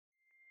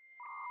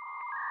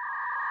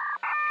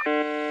John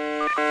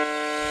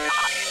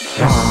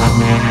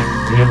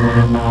and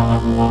Dylan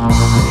Online.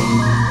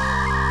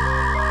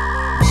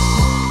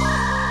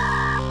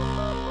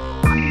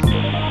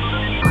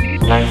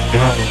 Let's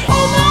go.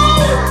 Oh no!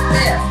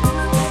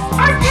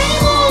 Our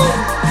table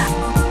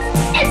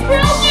is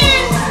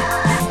broken!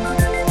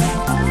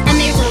 And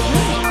they were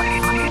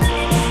rooming.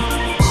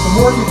 The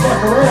more you fuck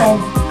around,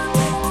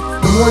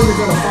 the more you're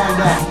gonna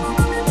find out.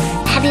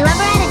 Have you ever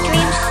had a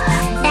dream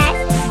that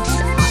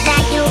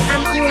you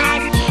had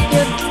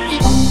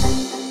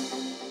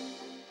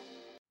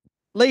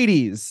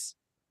Ladies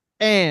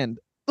and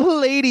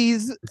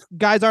ladies,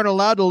 guys aren't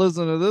allowed to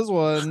listen to this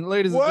one.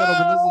 Ladies and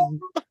gentlemen,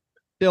 this is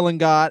Dylan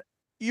Gott.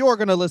 You're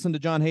going to listen to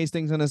John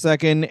Hastings in a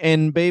second.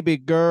 And baby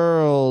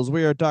girls,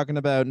 we are talking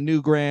about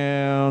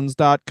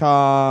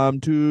newgrounds.com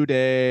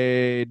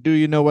today. Do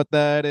you know what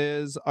that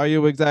is? Are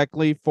you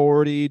exactly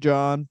 40,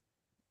 John?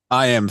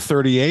 I am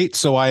 38,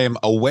 so I am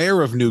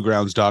aware of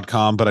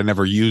newgrounds.com, but I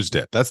never used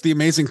it. That's the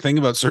amazing thing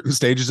about certain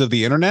stages of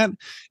the internet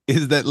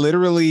is that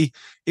literally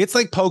it's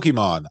like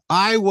Pokemon.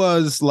 I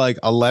was like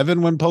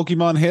 11 when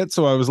Pokemon hit,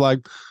 so I was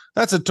like,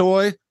 that's a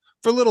toy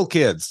for little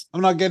kids.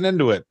 I'm not getting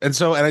into it. And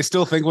I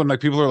still think when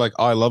like people are like,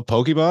 oh, I love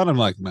Pokemon, I'm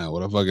like, man,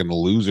 what a fucking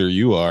loser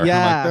you are.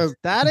 Yeah, like,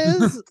 that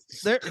is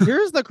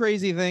here's the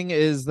crazy thing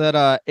is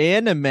that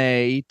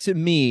anime to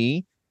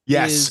me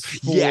is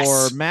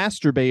for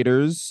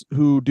masturbators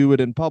who do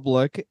it in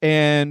public,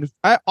 and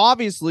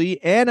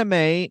obviously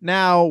anime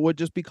now would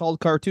just be called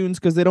cartoons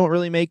because they don't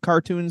really make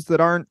cartoons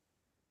that aren't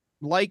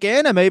like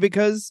anime,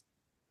 because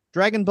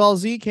Dragon Ball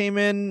Z came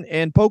in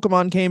and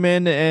Pokemon came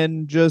in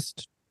and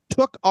just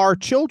took our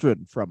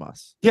children from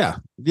us. Yeah.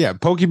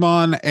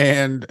 Pokemon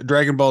and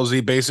Dragon Ball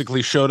Z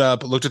basically showed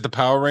up, looked at the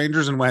Power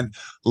Rangers and went,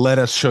 let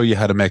us show you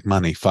how to make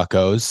money,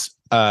 fuckos.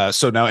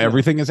 So now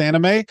everything is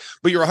anime,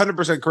 but you're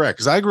 100% correct,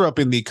 because I grew up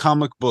in the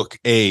comic book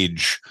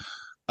age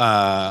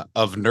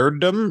of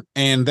nerddom,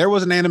 and there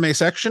was an anime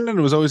section, and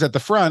it was always at the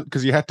front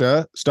because you had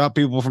to stop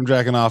people from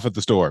jacking off at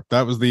the store.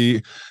 That was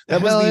the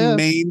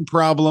main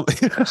problem.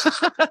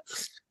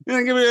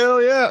 Yeah, give me a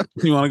hell yeah.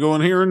 You want to go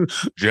in here and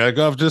jack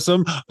off to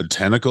some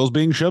tentacles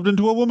being shoved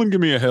into a woman?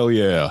 Give me a hell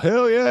yeah.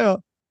 Hell yeah.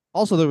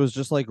 Also, there was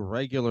just like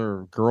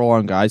regular girl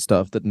on guy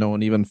stuff that no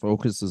one even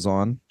focuses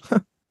on.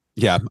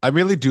 Yeah, I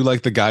really do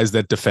like the guys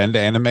that defend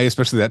anime,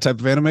 especially that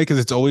type of anime, because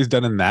it's always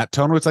done in that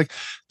tone where it's like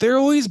they're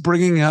always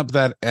bringing up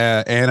that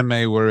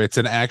anime where it's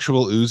an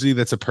actual Uzi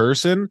that's a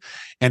person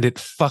and it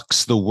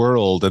fucks the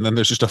world. And then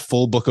there's just a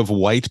full book of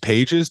white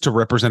pages to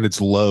represent its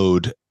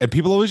load. And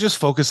people always just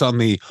focus on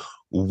the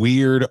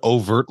weird,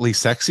 overtly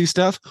sexy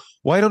stuff.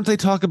 Why don't they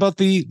talk about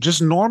the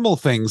just normal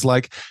things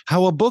like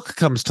how a book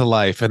comes to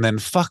life and then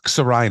fucks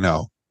a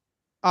rhino?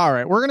 All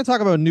right, we're going to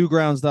talk about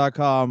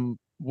newgrounds.com.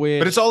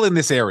 But it's all in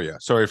this area.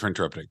 Sorry for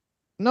interrupting.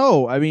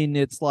 No, I mean,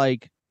 it's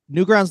like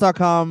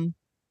newgrounds.com.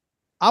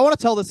 I want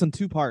to tell this in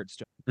two parts,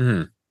 John.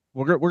 Mm-hmm.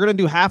 We're going to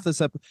do half this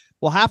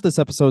half this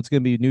episode's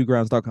going to be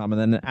newgrounds.com, and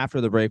then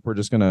after the break we're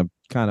just going to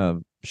kind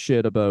of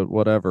shit about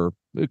whatever.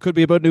 It could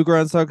be about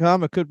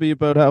newgrounds.com, it could be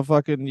about how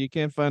fucking you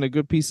can't find a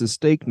good piece of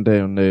steak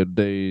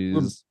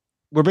nowadays.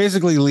 We're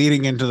basically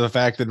leading into the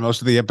fact that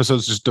most of the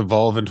episodes just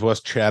devolve into us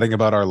chatting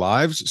about our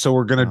lives. So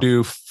we're going to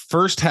do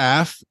first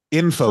half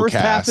infocast. First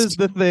half is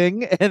the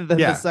thing, and then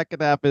the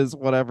second half is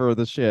whatever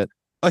the shit.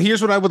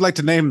 Here's what I would like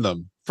to name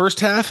them. First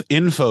half,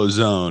 info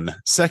zone.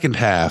 Second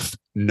half,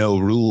 no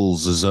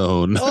rules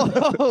zone. Oh,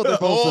 they're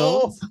both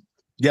zones?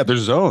 Yeah, they're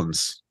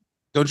zones.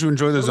 Don't you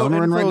enjoy the zone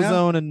we're in right now?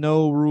 Zone and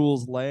no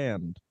rules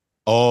land.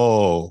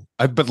 Oh,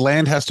 but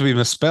land has to be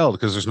misspelled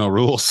because there's no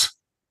rules.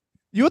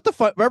 You what the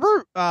fuck?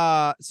 Remember?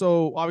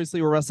 So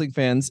obviously we're wrestling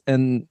fans,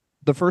 and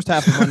the first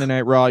half of Monday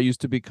Night Raw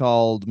used to be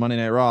called Monday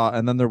Night Raw,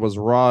 and then there was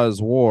Raw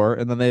is War,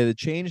 and then they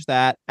changed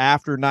that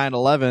after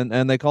 9/11,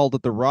 and they called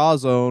it the Raw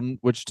Zone,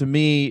 which to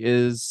me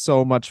is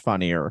so much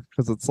funnier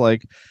because it's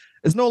like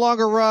it's no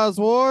longer Raw is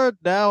War.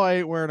 Now I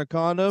ain't wearing a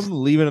condom,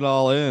 leaving it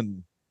all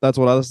in. That's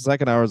what the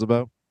second hour is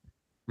about.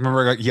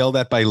 Remember, I got yelled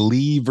at by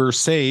Lee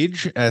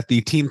Versage at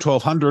the Team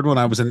 1200 when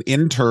I was an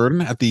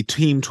intern at the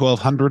Team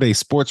 1200, a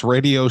sports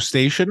radio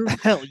station.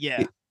 Hell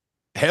yeah.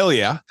 Hell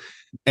yeah.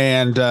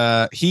 And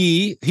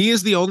he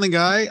is the only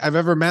guy I've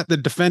ever met that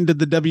defended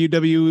the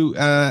WWF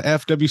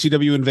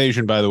WCW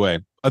invasion, by the way.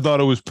 I thought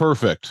it was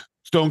perfect.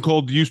 Stone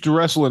Cold used to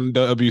wrestle in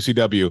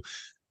WCW.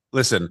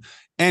 Listen,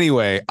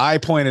 anyway, I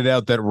pointed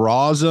out that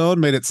Raw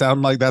Zone made it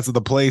sound like that's the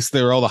place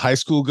there all the high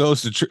school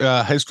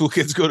high school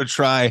kids go to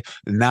try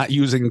not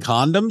using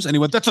condoms. And he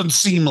went, that's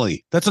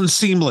unseemly. That's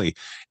unseemly.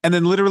 And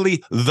then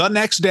literally the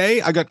next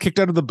day, I got kicked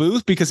out of the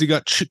booth because he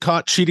got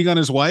caught cheating on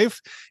his wife.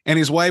 And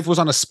his wife was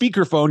on a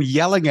speakerphone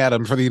yelling at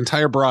him for the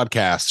entire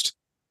broadcast.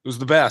 It was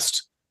the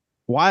best.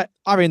 Why?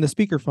 I mean, the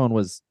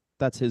speakerphone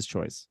that's his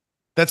choice.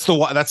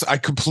 I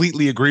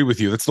completely agree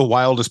with you. That's the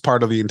wildest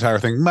part of the entire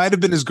thing. Might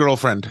have been his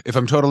girlfriend. If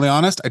I'm totally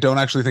honest, I don't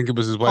actually think it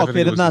was his wife.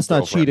 Okay, then that's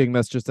not cheating.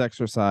 That's just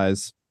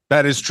exercise.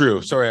 That is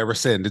true. Sorry, I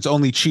rescind. It's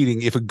only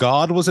cheating if a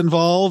god was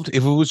involved.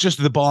 If it was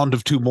just the bond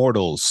of two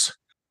mortals,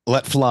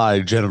 let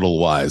fly genital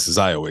wise, as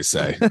I always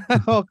say.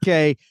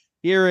 Okay.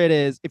 Here it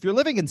is. If you're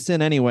living in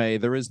sin anyway,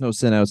 there is no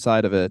sin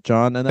outside of it,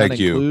 John. And that Thank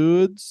you.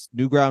 includes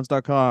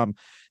Newgrounds.com.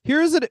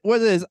 Here's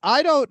what it is.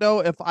 I don't know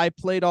if I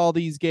played all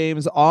these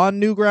games on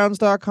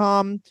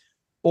Newgrounds.com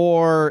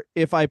or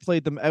if I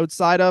played them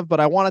outside of, but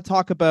I want to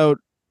talk about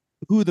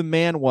who the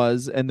man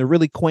was and the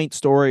really quaint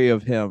story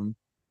of him,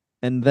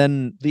 and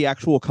then the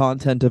actual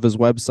content of his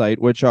website,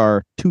 which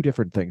are two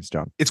different things,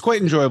 John. It's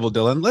quite enjoyable,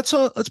 Dylan. Let's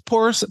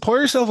pour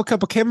yourself a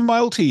cup of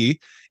chamomile tea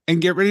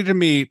and get ready to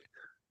meet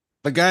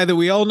the guy that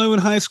we all knew in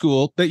high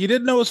school, that you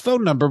didn't know his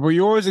phone number, but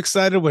you were always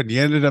excited when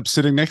you ended up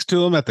sitting next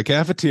to him at the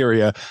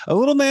cafeteria. A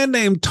little man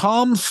named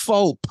Tom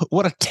Fulp.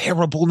 What a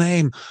terrible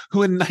name.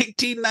 Who in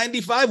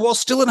 1995, while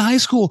still in high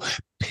school,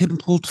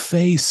 pimpled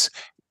face,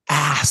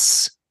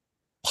 ass,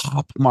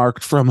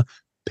 pockmarked from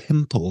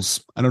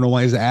pimples. I don't know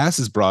why his ass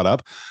is brought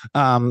up.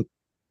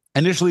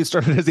 Initially, it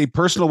started as a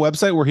personal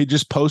website where he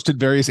just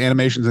posted various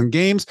animations and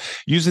games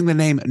using the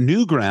name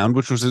Newground,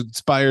 which was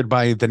inspired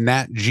by the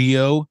Nat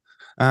Geo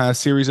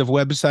series of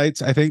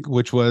websites, I think,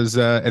 which was,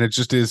 and it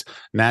just is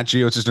Nat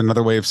Geo. It's just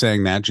another way of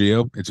saying Nat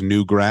Geo. It's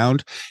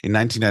Newground. In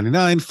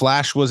 1999,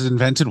 Flash was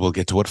invented. We'll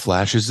get to what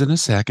Flash is in a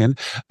second,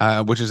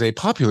 which is a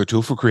popular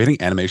tool for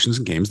creating animations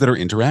and games that are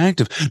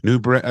interactive.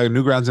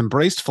 Newgrounds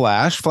embraced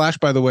Flash. Flash,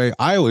 by the way,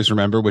 I always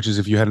remember, which is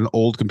if you had an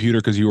old computer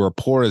because you were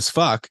poor as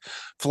fuck,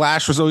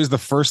 Flash was always the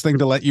first thing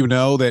to let you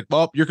know that,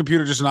 well, your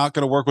computer just not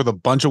going to work with a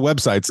bunch of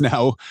websites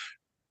now.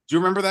 Do you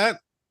remember that?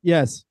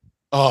 Yes.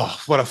 Oh,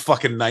 what a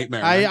fucking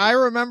nightmare. I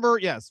remember,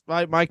 yes,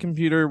 my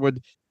computer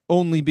would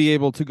only be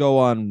able to go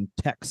on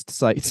text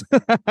sites.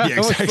 Yeah,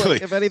 exactly.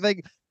 Like, if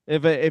anything,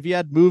 if you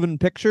had moving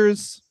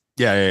pictures.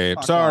 Yeah.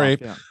 Sorry.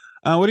 Off,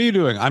 yeah. What are you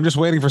doing? I'm just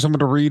waiting for someone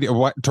to write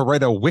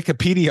a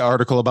Wikipedia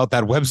article about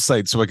that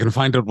website so I can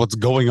find out what's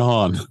going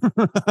on.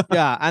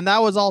 Yeah, and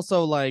that was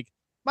also like,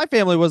 my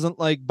family wasn't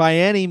like by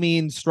any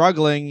means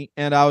struggling,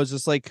 and I was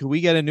just like, could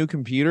we get a new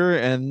computer?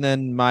 And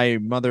then my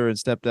mother and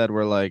stepdad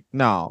were like,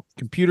 no,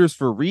 computers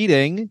for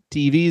reading,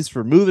 TVs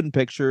for moving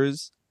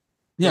pictures.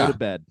 Yeah. Go to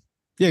bed.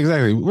 Yeah,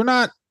 exactly.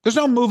 There's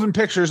no moving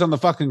pictures on the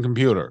fucking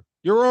computer.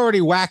 You're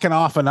already whacking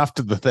off enough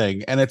to the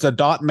thing, and it's a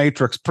dot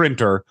matrix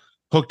printer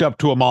hooked up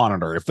to a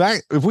monitor.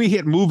 If we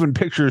hit moving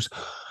pictures,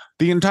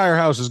 the entire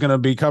house is going to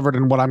be covered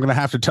in what I'm going to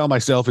have to tell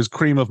myself is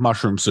cream of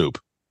mushroom soup.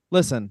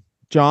 Listen,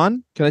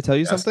 John, can I tell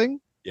you something?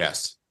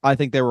 Yes. I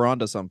think they were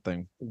onto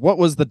something. What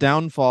was the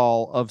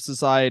downfall of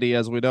society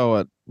as we know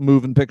it?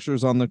 Moving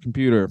pictures on the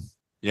computer.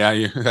 Yeah,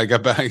 I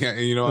got back.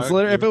 You know,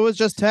 if it was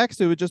just text,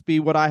 it would just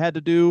be what I had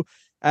to do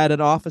at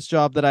an office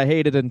job that I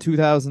hated in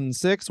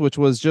 2006, which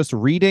was just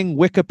reading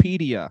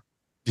Wikipedia.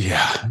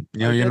 Yeah,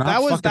 you're not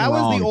that was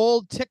wrong. the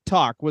old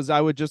TikTok. Was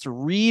I would just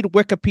read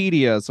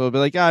Wikipedia, so it'd be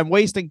like, I'm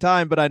wasting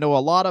time, but I know a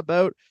lot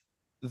about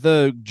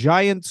the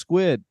giant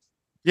squid.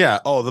 Yeah.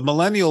 Oh, the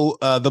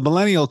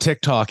millennial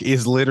TikTok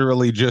is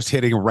literally just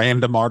hitting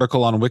random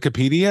article on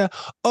Wikipedia.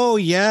 Oh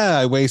yeah,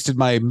 I wasted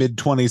my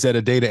mid-20s at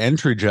a data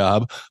entry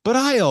job, but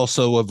I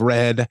also have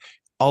read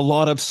a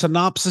lot of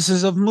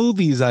synopsises of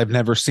movies I've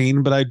never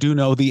seen, but I do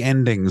know the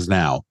endings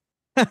now.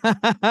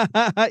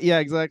 Yeah,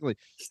 exactly.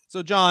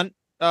 So John,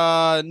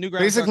 Newgrounds.com.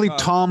 Basically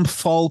Tom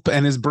Fulp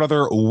and his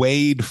brother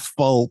Wade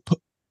Fulp.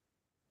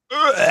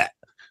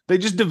 They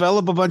just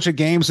develop a bunch of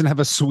games and have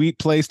a sweet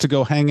place to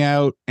go hang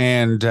out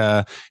and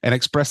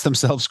express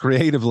themselves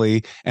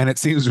creatively. And it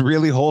seems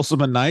really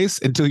wholesome and nice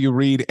until you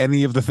read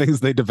any of the things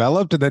they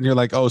developed. And then you're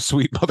like, oh,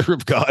 sweet mother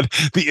of God,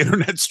 the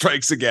internet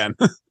strikes again.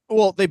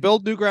 Well, they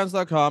build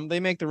Newgrounds.com. They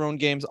make their own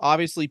games.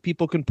 Obviously,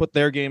 people can put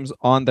their games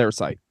on their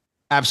site.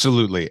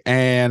 Absolutely.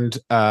 And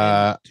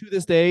to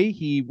this day,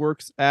 he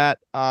works at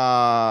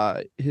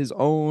his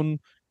own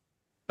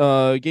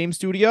game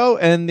studio,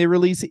 and they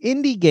release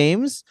indie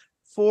games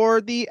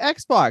for the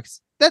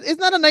Xbox.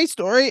 Isn't that a nice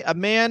story? A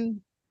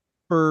man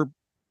for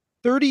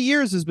 30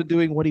 years has been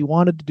doing what he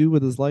wanted to do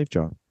with his life,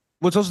 John.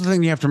 What's also the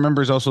thing you have to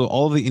remember is also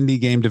all the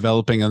indie game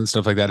developing and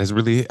stuff like that has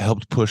really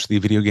helped push the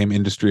video game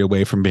industry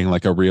away from being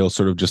like a real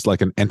sort of just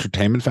like an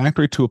entertainment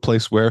factory to a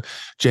place where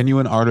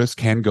genuine artists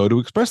can go to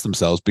express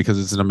themselves, because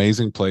it's an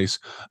amazing place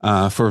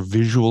for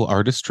visual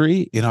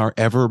artistry in our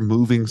ever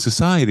moving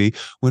society,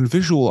 when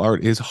visual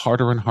art is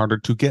harder and harder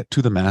to get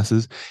to the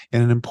masses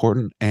in an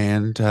important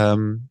and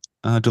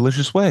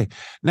delicious way.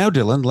 Now,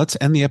 Dylan, let's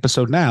end the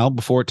episode now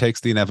before it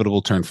takes the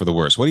inevitable turn for the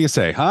worse. What do you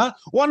say, huh?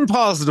 One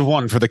positive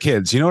one for the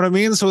kids. You know what I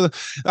mean? So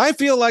I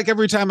feel like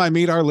every time I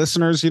meet our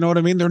listeners, you know what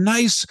I mean? They're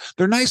nice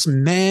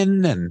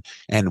men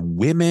and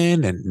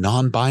women and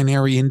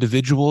non-binary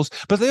individuals,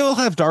 but they all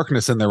have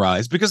darkness in their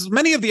eyes, because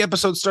many of the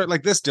episodes start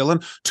like this,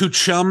 Dylan. Two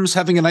chums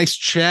having a nice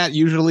chat,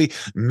 usually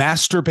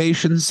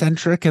masturbation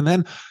centric, and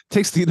then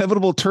takes the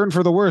inevitable turn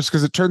for the worse,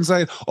 because it turns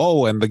out,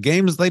 oh, and the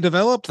games they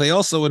developed, they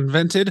also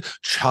invented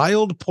child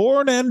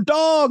porn and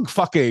dog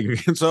fucking.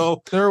 And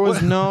so there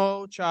was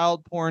no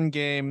child porn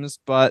games,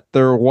 but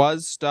there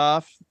was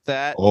stuff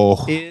that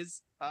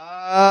is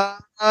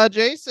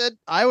Jason,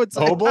 I would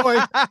say. Oh boy.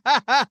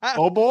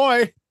 Oh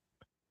boy.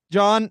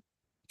 John,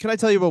 can I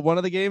tell you about one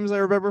of the games I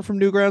remember from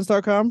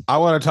Newgrounds.com? I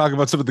want to talk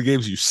about some of the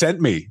games you sent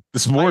me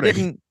this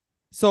morning.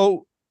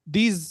 So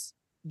these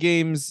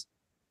games,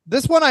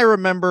 this one I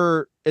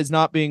remember as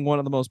not being one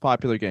of the most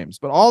popular games,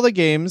 but all the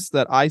games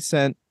that I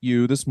sent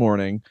you this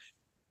morning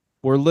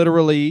were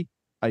literally,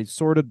 I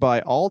sorted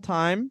by all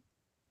time,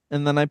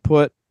 and then I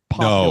put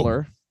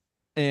popular.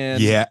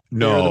 And they're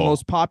the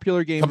most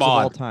popular games of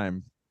all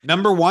time.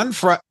 Number one,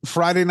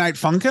 Friday Night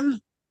Funkin'.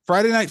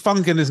 Friday Night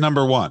Funkin' is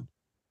number one.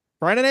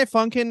 Friday Night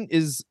Funkin'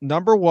 is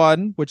number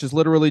one, which is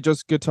literally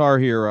just Guitar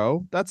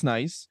Hero. That's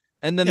nice.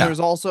 And then there's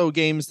also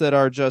games that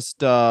are just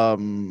Friday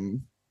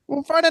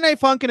Night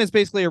Funkin' is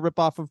basically a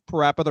ripoff of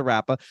Parappa the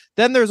Rappa.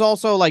 Then there's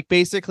also like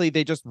basically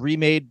they just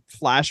remade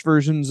Flash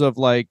versions of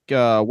like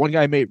one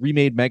guy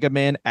remade Mega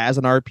Man as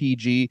an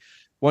RPG.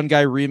 One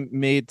guy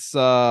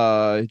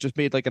just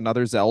made like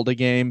another Zelda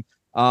game.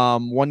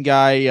 One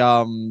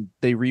guy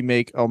they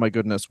remake, oh my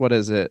goodness, what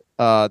is it?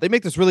 They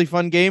make this really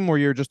fun game where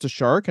you're just a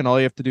shark and all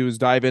you have to do is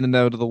dive in and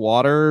out of the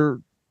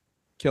water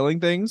killing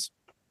things.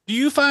 Do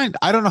you find,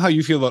 I don't know how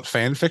you feel about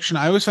fan fiction.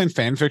 I always find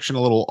fan fiction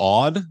a little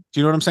odd. Do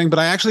you know what I'm saying? But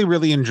I actually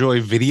really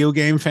enjoy video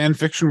game fan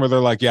fiction where they're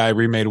like, yeah, I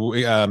remade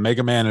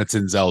Mega Man and it's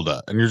in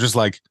Zelda. And you're just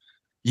like,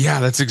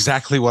 yeah, that's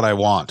exactly what I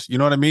want. You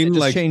know what I mean? Just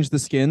like change the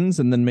skins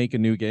and then make a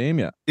new game.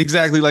 Yeah,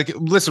 exactly. Like,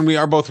 listen, we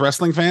are both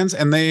wrestling fans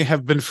and they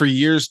have been for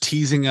years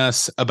teasing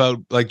us about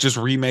like just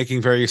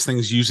remaking various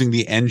things using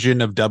the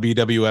engine of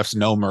WWF's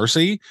No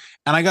Mercy.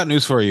 And I got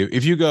news for you.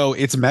 If you go,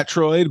 it's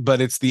Metroid,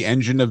 but it's the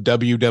engine of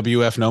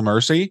WWF No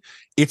Mercy,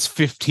 it's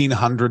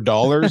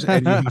 $1,500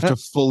 and you have to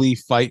fully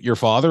fight your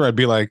father. I'd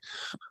be like,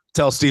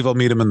 tell Steve I'll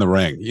meet him in the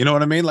ring. You know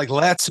what I mean? Like,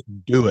 let's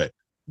do it.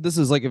 This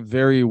is like a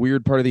very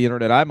weird part of the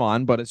internet I'm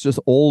on, but it's just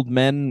old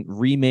men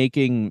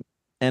remaking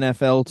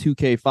NFL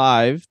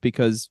 2K5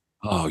 because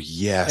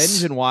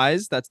engine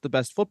wise, that's the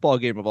best football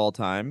game of all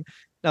time.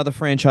 Now the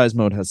franchise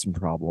mode has some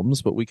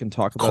problems, but we can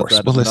talk about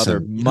that in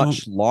another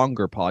much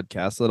longer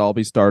podcast that I'll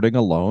be starting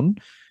alone.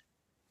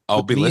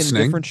 I'll be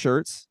listening. In different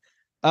shirts.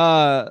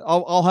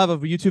 I'll have a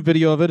YouTube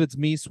video of it. It's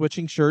me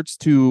switching shirts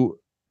to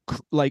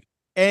like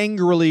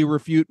angrily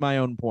refute my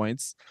own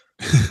points.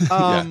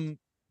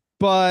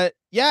 But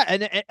yeah,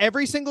 and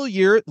every single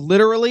year,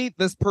 literally,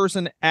 this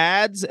person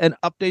adds and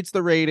updates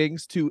the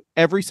ratings to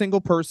every single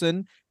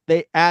person.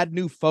 They add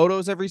new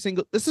photos every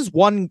single. This is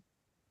one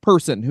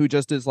person who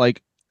just is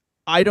like,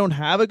 I don't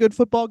have a good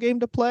football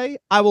game to play.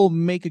 I will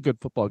make a good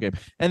football game.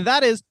 And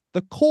that is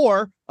the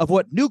core of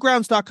what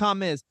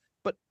Newgrounds.com is.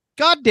 But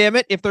God damn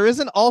it, if there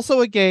isn't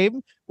also a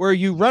game where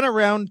you run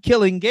around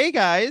killing gay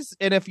guys,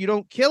 and if you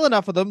don't kill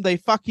enough of them, they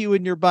fuck you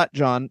in your butt,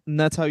 John, and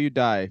that's how you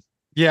die.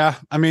 Yeah,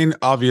 I mean,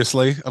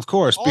 obviously, of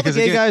course, all because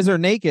the gay guys are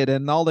naked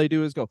and all they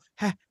do is go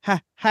ha ha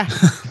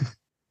ha.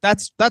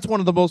 That's one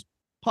of the most.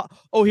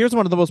 Here's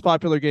one of the most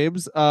popular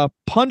games.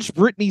 Punch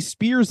Britney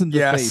Spears in the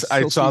face. Yes,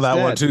 I saw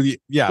that one too.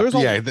 Yeah, there's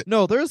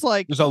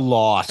a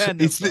lot.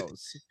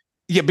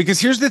 Because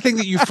here's the thing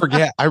that you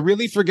forget. I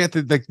really forget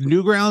that the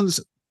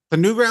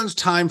Newgrounds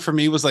time for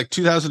me was like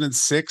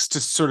 2006 to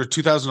sort of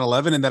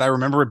 2011, and that I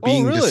remember it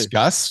being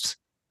discussed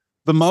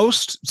the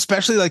most,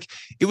 especially like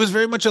it was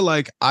very much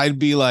I'd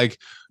be like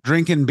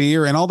drinking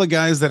beer and all the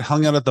guys that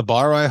hung out at the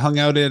bar I hung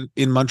out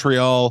in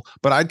Montreal,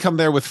 but I'd come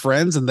there with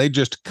friends and they'd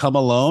just come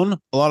alone.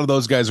 A lot of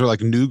those guys were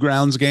like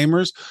Newgrounds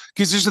gamers.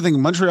 Because just the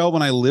thing, Montreal,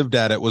 when I lived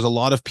at it, was a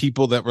lot of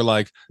people that were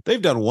like,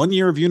 they've done 1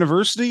 year of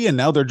university and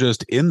now they're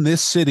just in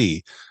this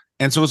city.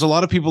 And so it was a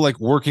lot of people like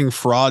working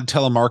fraud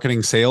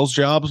telemarketing sales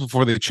jobs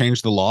before they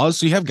changed the laws.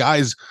 So you have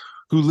guys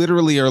who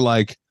literally are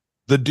like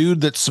the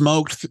dude that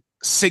smoked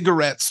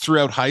cigarettes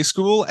throughout high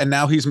school and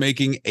now he's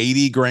making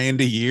 80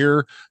 grand a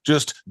year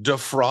just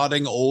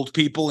defrauding old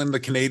people in the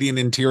Canadian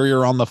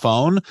interior on the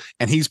phone,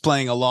 and he's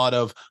playing a lot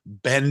of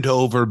Bend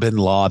Over Bin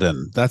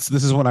Laden. This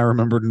is when I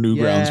remember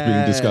Newgrounds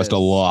being discussed a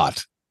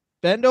lot.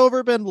 Bend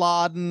Over Bin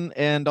Laden,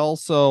 and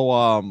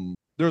also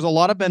there's a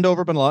lot of Bend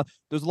Over Bin Laden.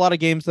 There's a lot of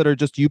games that are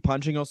just you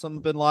punching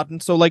Osama Bin Laden.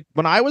 So like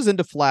when I was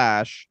into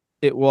Flash,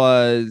 it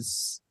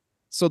was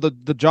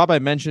the job I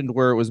mentioned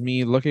where it was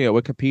me looking at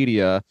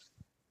Wikipedia.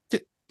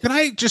 Can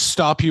I just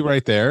stop you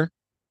right there?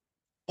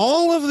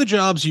 All of the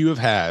jobs you have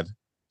had,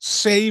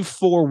 save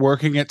for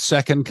working at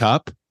Second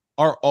Cup,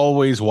 are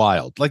always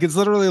wild. Like it's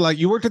literally like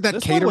you worked at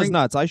that catering. One was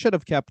nuts. I should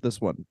have kept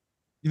this one.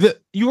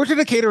 You worked at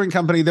a catering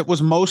company that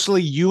was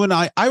mostly you and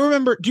I. I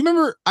remember. Do you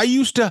remember? I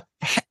used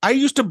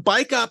to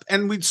bike up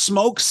and we'd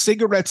smoke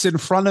cigarettes in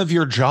front of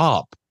your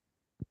job.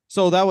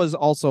 So that was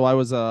also I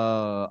was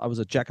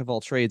a jack of all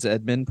trades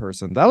admin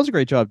person. That was a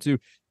great job too.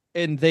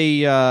 And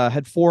they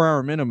had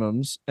 4-hour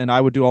minimums, and I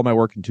would do all my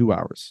work in 2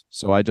 hours.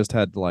 So I just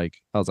had I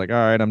was like, all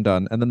right, I'm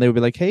done. And then they would be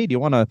like, hey, do you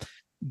want to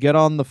get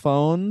on the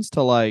phones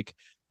to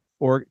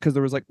because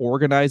there was like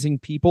organizing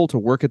people to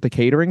work at the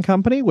catering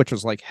company, which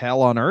was like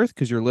hell on earth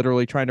because you're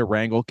literally trying to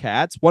wrangle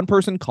cats. One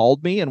person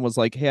called me and was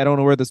like, hey, I don't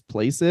know where this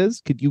place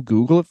is. Could you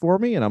Google it for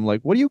me? And I'm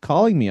like, what are you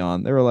calling me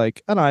on? They were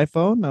like, an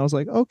iPhone. And I was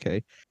like,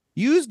 okay.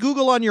 Use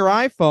Google on your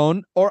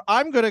iPhone, or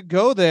I'm going to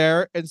go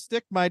there and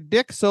stick my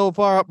dick so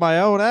far up my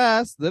own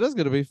ass that it's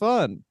going to be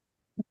fun.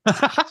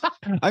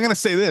 I'm going to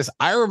say this.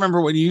 I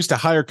remember when you used to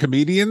hire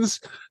comedians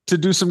to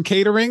do some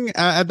catering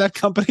at that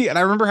company. And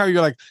I remember how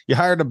you're like, you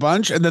hired a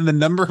bunch and then the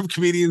number of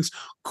comedians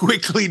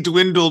quickly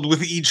dwindled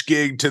with each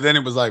gig to then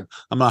it was like,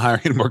 I'm not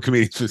hiring any more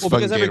comedians for this fucking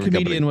because every catering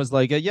comedian company. was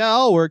like, yeah,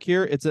 I'll work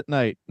here. It's at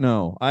night.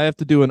 No, I have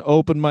to do an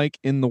open mic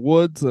in the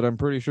woods that I'm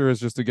pretty sure is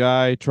just a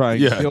guy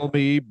trying to kill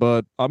me,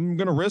 but I'm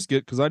going to risk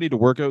it because I need to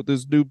work out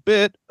this new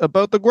bit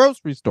about the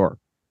grocery store.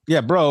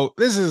 Yeah, bro,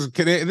 this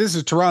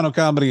is Toronto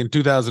comedy in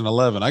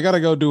 2011. I got to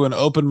go do an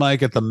open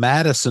mic at the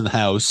Madison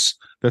House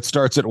that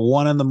starts at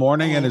 1 a.m.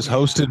 and is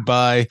hosted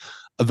by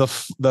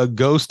the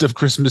ghost of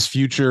Christmas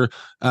future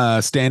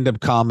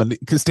stand-up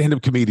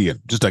comedian,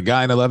 just a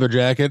guy in a leather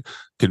jacket,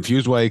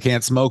 confused why he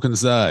can't smoke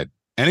inside.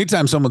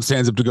 Anytime someone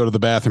stands up to go to the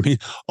bathroom,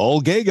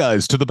 all gay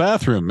guys to the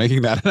bathroom,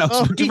 making that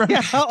announcement. Do you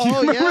remember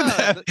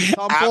that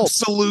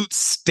absolute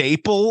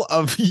staple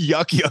of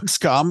Yuck Yucks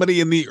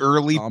comedy in the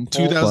early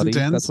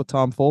 2010s? That's what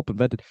Tom Fulp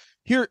invented.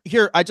 Here,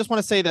 I just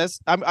want to say this.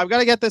 I've got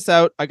to get this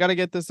out.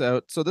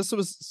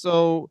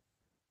 So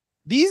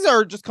these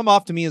are just come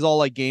off to me as all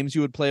like games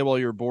you would play while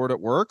you're bored at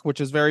work,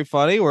 which is very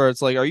funny. Where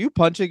it's like, are you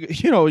punching?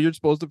 You're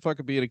supposed to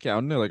fucking be an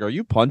accountant. They're like, are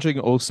you punching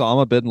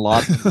Osama bin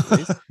Laden in the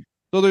face?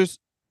 So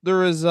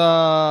there is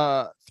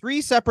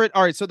 3 separate.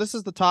 All right, so this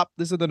is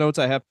the notes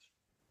I have.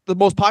 The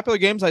most popular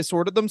games, I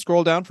sorted them,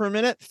 scroll down for a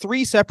minute.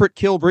 3 separate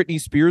Kill Britney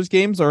Spears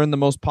games are in the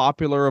most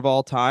popular of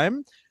all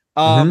time.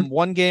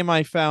 One game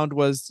I found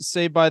was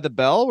Saved by the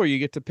Bell, where you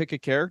get to pick a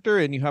character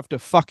and you have to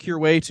fuck your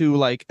way to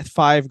like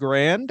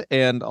 $5,000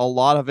 and a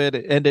lot of it,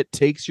 and it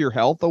takes your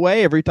health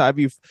away every time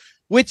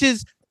which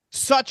is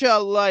such a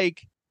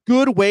like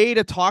good way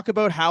to talk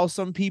about how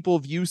some people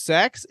view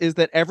sex, is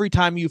that every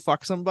time you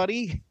fuck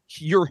somebody,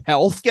 your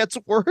health gets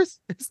worse.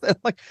 Is that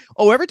like,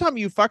 every time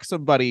you fuck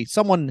somebody,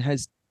 someone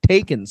has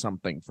taken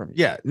something from you?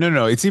 Yeah,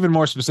 no, it's even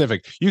more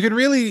specific. You can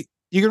really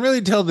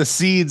tell the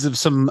seeds of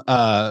some real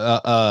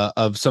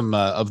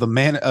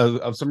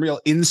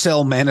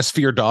incel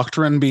manosphere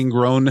doctrine being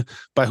grown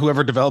by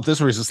whoever developed this,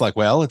 where he's just like,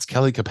 well, it's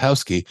Kelly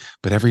Kapowski,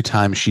 but every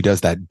time she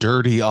does that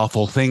dirty,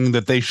 awful thing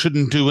that they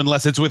shouldn't do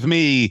unless it's with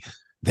me,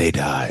 they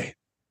die.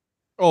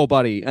 Oh,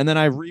 buddy. And then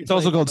it's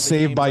also called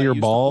Saved by Your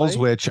Balls,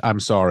 which I'm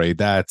sorry,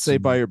 that's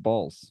Saved by Your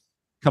Balls.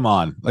 Come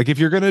on. Like, if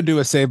you're going to do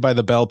a Saved by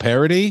the Bell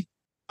parody,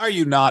 are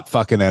you not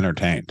fucking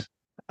entertained?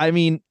 I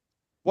mean,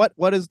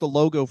 what is the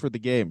logo for the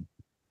game?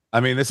 I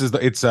mean, it's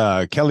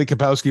Kelly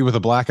Kapowski with a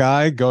black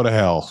eye. Go to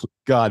hell.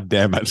 God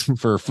damn it. That's one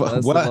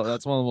of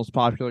the most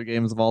popular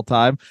games of all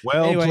time.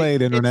 Well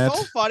played, Internet.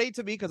 It's so funny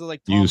to me because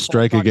like you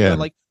strike again.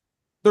 Like,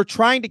 they're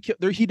trying to kill.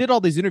 He did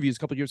all these interviews a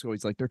couple of years ago.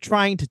 He's like, they're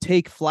trying to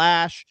take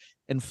Flash,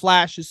 and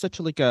Flash is such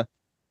a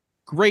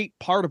great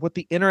part of what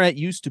the internet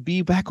used to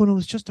be back when it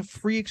was just a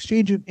free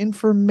exchange of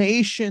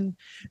information.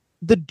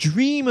 The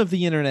dream of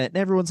the internet, and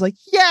everyone's like,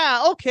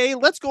 yeah, okay,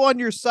 let's go on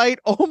your site.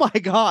 Oh my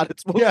god,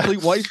 it's mostly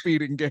wife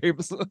beating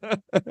games.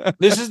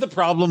 This is the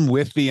problem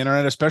with the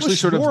internet, especially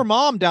push your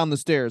mom down the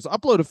stairs.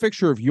 Upload a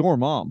picture of your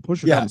mom.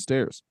 Push her down the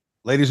stairs.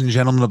 Ladies and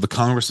gentlemen of the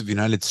Congress of the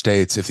United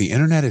States, if the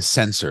internet is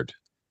censored,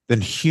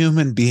 then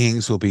human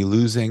beings will be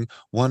losing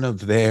one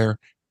of their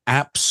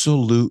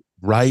absolute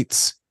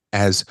rights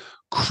as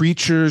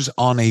creatures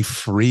on a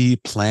free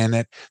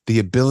planet, the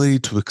ability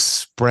to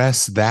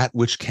express that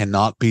which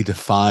cannot be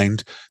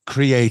defined,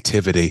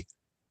 creativity.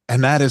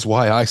 And that is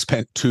why I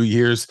spent 2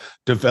 years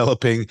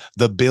developing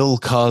the Bill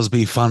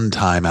Cosby Fun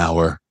Time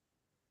Hour.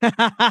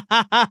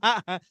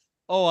 What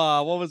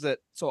was it?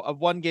 So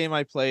one game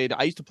I played,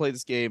 I used to play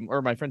this game,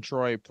 or my friend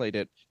Troy played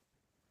it.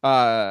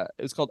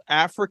 It's called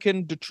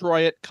African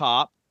Detroit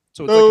Cop.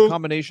 So it's like a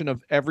combination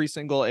of every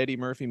single Eddie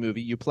Murphy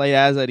movie. You play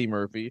as Eddie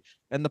Murphy.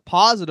 And the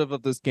positive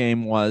of this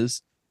game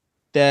was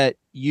that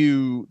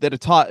it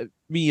taught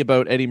me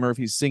about Eddie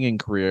Murphy's singing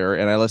career,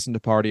 and I listened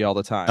to Party all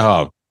the time.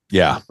 Oh,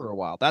 yeah. For a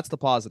while. That's the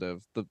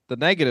positive. The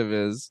negative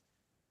is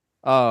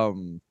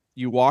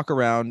you walk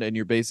around and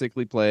you're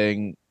basically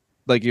playing,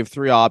 like, you have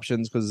 3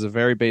 options because it's a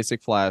very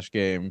basic Flash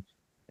game.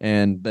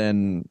 And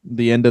then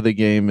the end of the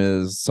game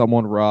is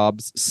someone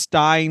robs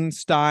Stein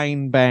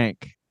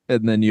Bank,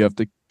 and then you have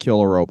to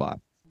kill a robot.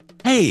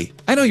 Hey,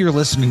 I know you're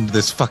listening to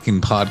this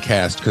fucking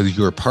podcast because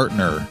your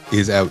partner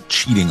is out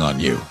cheating on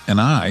you.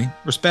 And I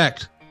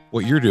respect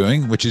what you're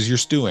doing, which is you're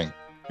stewing.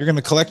 You're going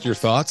to collect your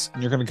thoughts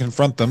and you're going to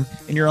confront them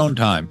in your own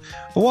time.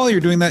 But while you're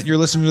doing that, you're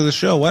listening to the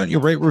show. Why don't you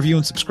rate, review,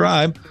 and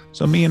subscribe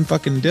so me and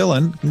fucking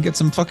Dylan can get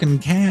some fucking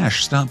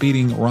cash, stop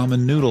eating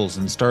ramen noodles,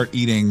 and start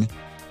eating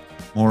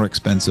more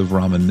expensive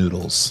ramen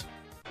noodles.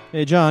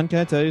 Hey, John, can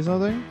I tell you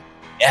something?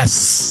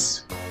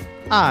 Yes.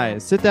 I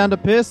sit down to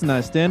piss and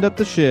I stand up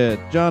to shit.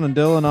 John and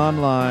Dylan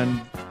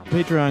Online.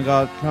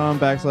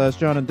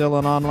 Patreon.com/John and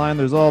Dylan Online.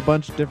 There's all a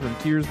bunch of different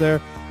tiers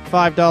there.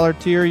 $5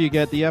 tier, you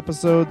get the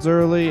episodes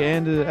early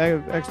and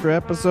an extra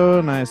episode.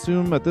 And I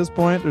assume at this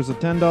point there's a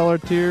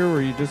 $10 tier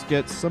where you just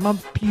get some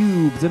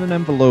pubes in an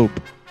envelope.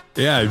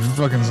 Yeah, if you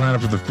fucking sign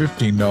up for the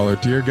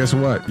 $15 tier, guess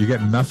what? You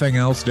get nothing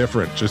else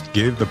different. Just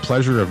give the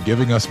pleasure of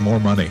giving us more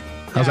money.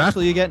 How's that?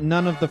 Actually, you get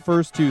none of the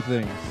first 2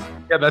 things.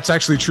 Yeah, that's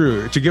actually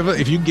true.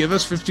 If you give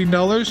us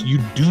 $15, you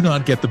do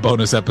not get the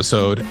bonus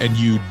episode, and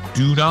you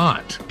do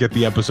not get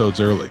the episodes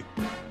early.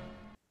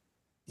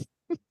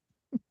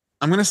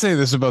 I'm going to say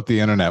this about the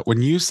internet.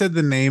 When you said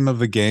the name of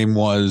the game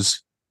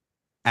was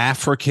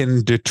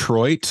African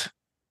Detroit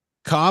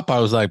Cop, I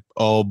was like,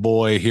 oh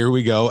boy, here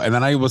we go. And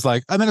then I was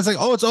like, and then it's like,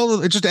 oh,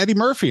 it's just Eddie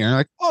Murphy. And I'm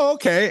like, oh,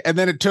 okay. And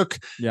then it took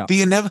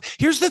the inevitable.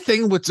 Here's the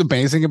thing. What's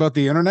amazing about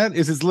the internet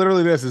is it's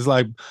literally this. It's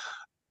like,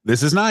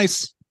 this is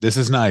nice. This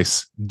is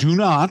nice. Do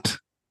not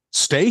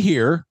stay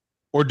here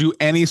or do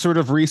any sort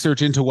of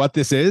research into what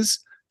this is.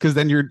 Cause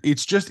then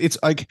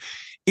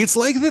it's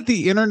like that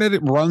the internet,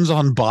 it runs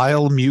on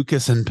bile,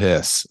 mucus, and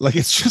piss. Like,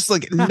 it's just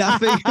like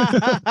nothing.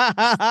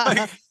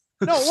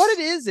 No, what it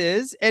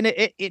is, and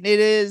it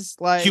is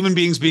like human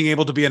beings being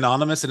able to be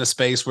anonymous in a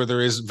space where there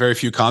is very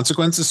few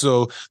consequences.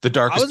 So the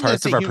darkest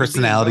parts of our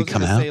personality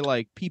come out. Say,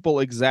 like,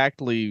 people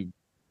exactly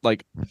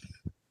like.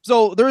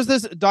 So there was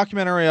this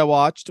documentary I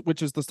watched,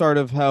 which is the start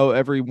of how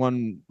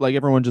everyone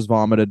just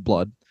vomited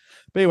blood.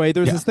 But anyway,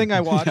 there's this thing I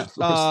watched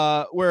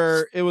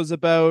where it was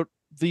about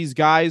these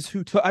guys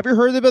who have you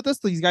heard about this?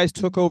 These guys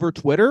took over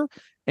Twitter,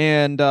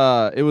 and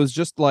it was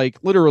just like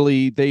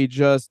literally they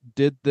just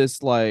did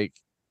this like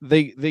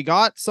they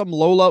got some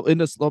low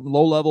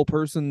level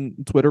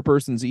Twitter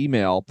person's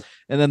email,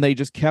 and then they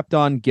just kept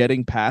on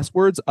getting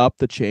passwords up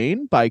the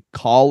chain by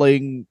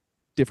calling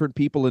different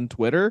people in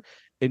Twitter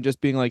and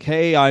just being like,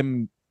 hey,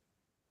 I'm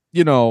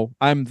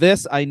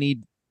this, I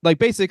need like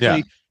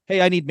basically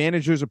hey, I need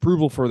manager's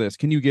approval for this.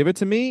 Can you give it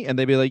to me? And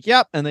they'd be like,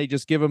 yep. And they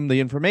just give them the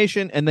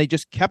information. And they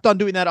just kept on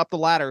doing that up the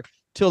ladder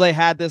till they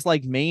had this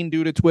like main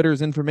dude at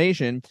Twitter's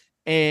information.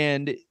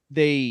 And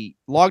they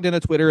logged into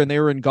Twitter and they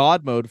were in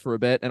God mode for a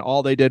bit. And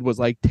all they did was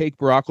like take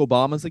Barack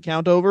Obama's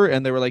account over.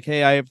 And they were like,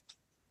 hey, I have.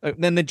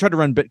 Then they tried to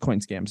run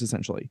Bitcoin scams,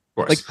 essentially.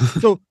 Of course. Like,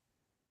 so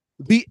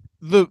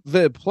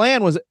the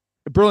plan was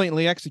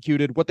brilliantly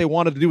executed. What they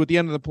wanted to do at the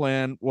end of the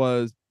plan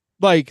was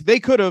like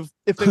they could have,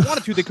 if they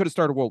wanted to, they could have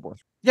started World War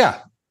III. Yeah.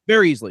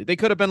 Very easily. They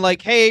could have been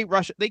like, hey,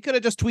 Russia. They could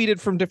have just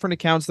tweeted from different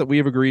accounts that we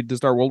have agreed to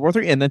start World War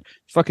III, and then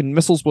fucking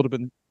missiles would have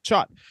been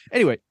shot.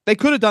 Anyway, they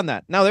could have done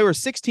that. Now, they were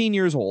 16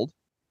 years old,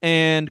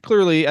 and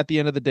clearly, at the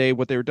end of the day,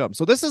 what they were dumb.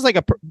 So this is like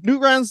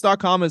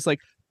Newgrounds.com is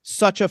like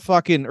such a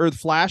fucking, or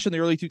Flash in the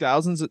early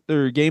 2000s,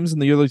 their games in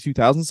the early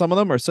 2000s, some of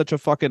them are such a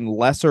fucking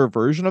lesser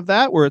version of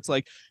that, where it's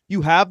like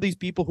you have these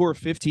people who are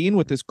 15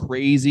 with this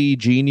crazy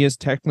genius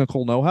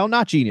technical know-how,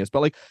 not genius,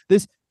 but like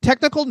this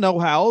technical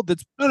know-how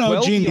that's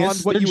well genius. Beyond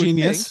what They're you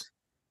genius. would think.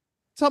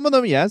 Some of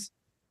them, yes.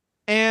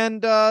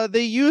 And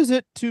they use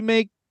it to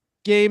make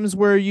games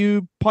where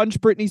you punch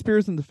Britney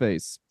Spears in the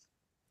face.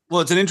 Well,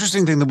 it's an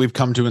interesting thing that we've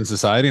come to in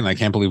society, and I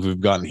can't believe we've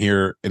gotten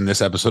here in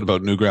this episode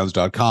about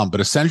Newgrounds.com,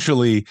 but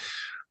essentially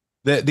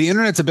the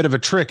internet's a bit of a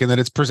trick in that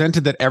it's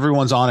presented that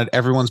everyone's on it,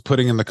 everyone's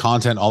putting in the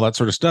content, all that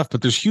sort of stuff.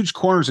 But there's huge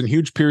corners and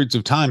huge periods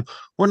of time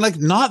where like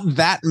not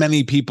that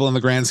many people in the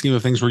grand scheme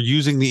of things were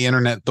using the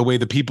internet the way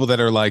the people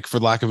that are like, for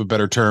lack of a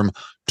better term,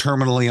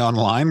 terminally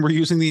online were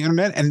using the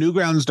internet. And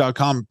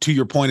Newgrounds.com, to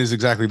your point, is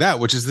exactly that,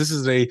 which is this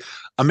is a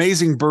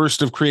amazing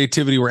burst of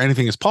creativity where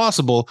anything is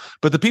possible.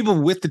 But the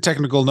people with the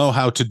technical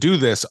know-how to do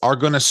this are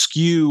going to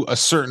skew a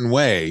certain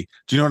way.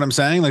 Do you know what I'm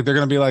saying? Like they're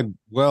going to be like,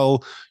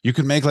 well, you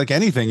can make like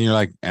anything. And you're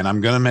like, and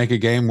I'm going to make a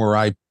game where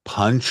I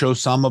punch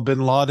Osama bin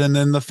Laden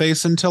in the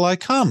face until I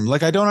come.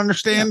 Like, I don't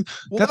understand. Yeah.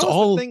 Well, that's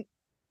all.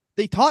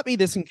 They taught me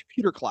this in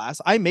computer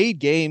class. I made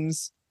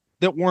games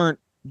that weren't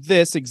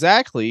this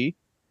exactly,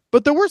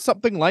 but there were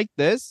something like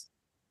this.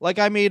 Like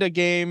I made a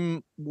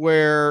game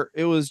where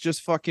it was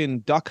just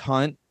fucking duck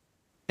hunt,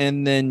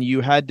 and then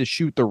you had to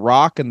shoot the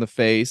rock in the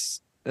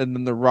face, and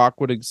then the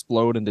rock would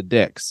explode into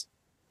dicks.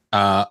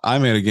 I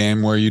made a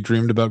game where you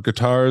dreamed about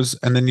guitars,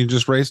 and then you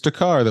just raced a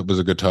car that was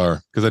a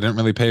guitar, because I didn't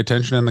really pay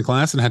attention in the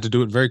class and had to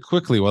do it very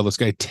quickly while this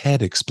guy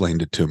Ted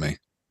explained it to me.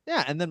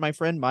 Yeah, and then my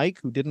friend Mike,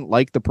 who didn't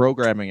like the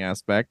programming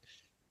aspect,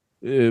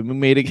 we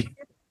made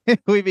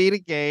a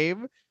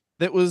game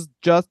that was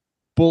just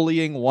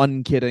bullying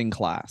one kid in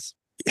class.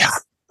 Yeah.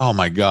 Oh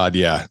my God.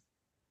 Yeah.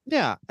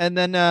 Yeah, and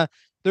then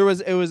it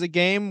was a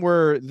game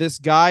where this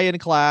guy in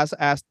class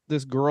asked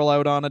this girl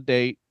out on a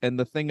date, and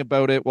the thing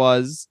about it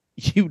was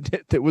you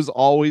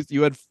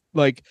had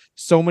like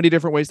so many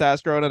different ways to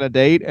ask her out on a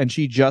date, and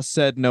she just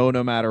said no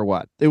matter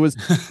what. It was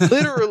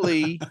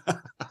literally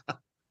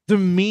the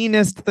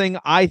meanest thing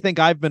I think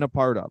I've been a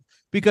part of,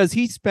 because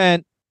he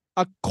spent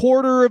a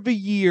quarter of a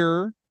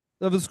year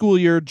of the school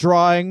year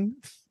drawing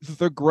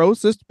the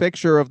grossest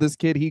picture of this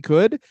kid he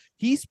could.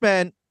 He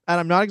spent, and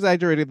I'm not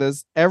exaggerating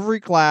this,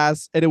 every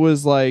class, and it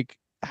was like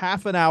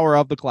half an hour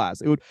of the class.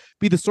 It would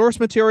be the source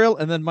material,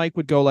 and then Mike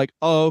would go like,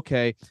 oh,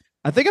 okay,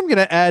 I think I'm going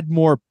to add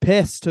more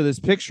piss to this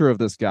picture of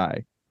this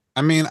guy.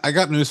 I mean, I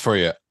got news for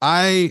you.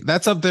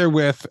 That's up there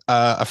with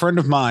a friend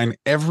of mine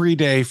every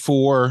day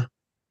for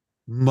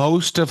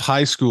most of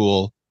high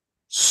school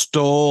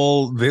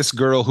stole this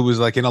girl who was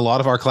like in a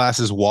lot of our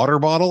classes water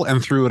bottle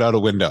and threw it out a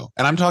window.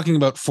 And I'm talking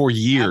about for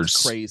years.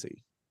 That's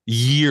crazy.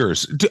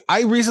 Years.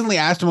 I recently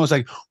asked him, I was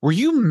like, were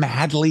you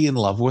madly in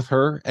love with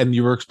her and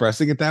you were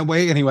expressing it that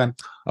way? And he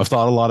went, I've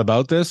thought a lot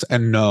about this.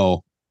 And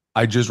no,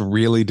 I just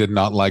really did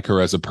not like her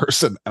as a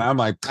person. And I'm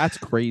like, that's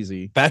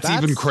crazy. That's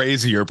even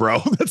crazier, bro.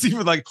 That's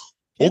even like,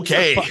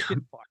 okay.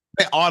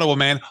 Hey, Ottawa,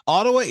 man.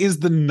 Ottawa is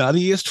the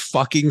nuttiest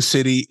fucking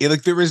city.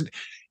 Like there is,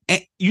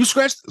 you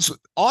scratch,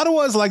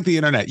 Ottawa is like the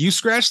internet. You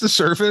scratch the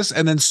surface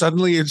and then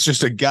suddenly it's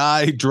just a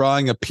guy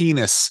drawing a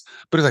penis.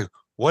 But it's like,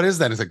 what is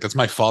that? It's like, that's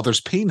my father's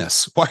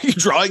penis. Why are you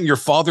drawing your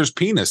father's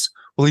penis?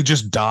 Well, he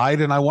just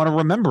died and I want to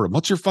remember him.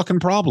 What's your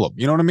fucking problem?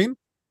 You know what I mean?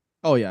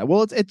 Oh yeah.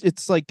 Well,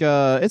 it's like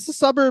it's the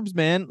suburbs,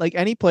 man. Like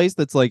any place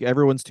that's like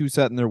everyone's too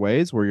set in their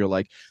ways, where you're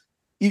like,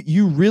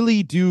 you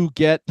really do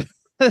get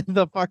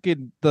the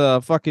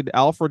fucking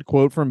Alfred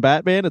quote from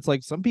Batman. It's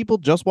like some people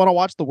just want to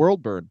watch the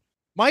world burn.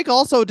 Mike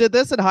also did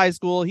this in high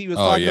school. He was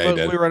talking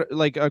about we were at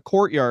like a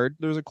courtyard.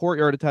 There was a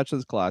courtyard attached to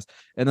this class.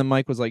 And then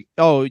Mike was like,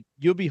 oh,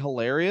 you'd be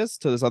hilarious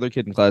to this other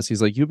kid in class.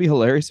 He's like, you'd be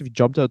hilarious if you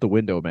jumped out the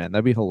window, man.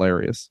 That'd be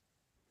hilarious.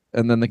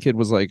 And then the kid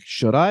was like,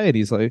 should I? And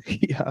he's like,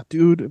 yeah,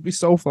 dude, it'd be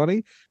so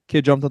funny.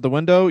 Kid jumped out the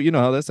window. You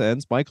know how this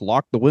ends. Mike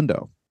locked the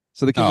window.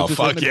 So the kid was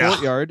just in the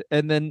courtyard.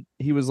 And then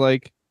he was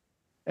like,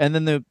 and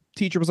then the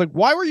teacher was like,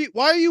 why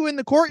are you in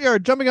the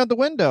courtyard jumping out the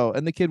window?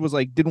 And the kid was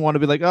like, didn't want to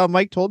be like, oh,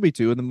 Mike told me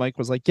to. And then Mike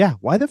was like, yeah,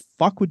 why the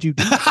fuck would you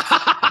do that?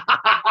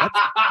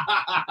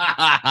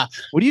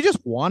 Would you just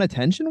want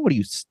attention?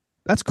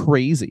 That's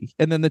crazy.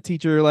 And then the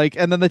teacher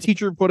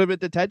put him in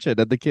detention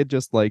and the kid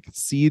just like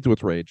seethed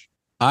with rage.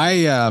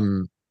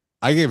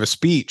 I gave a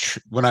speech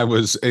when I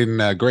was in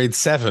grade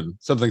 7,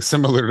 something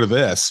similar to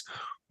this,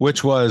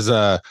 which was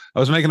I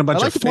was making a bunch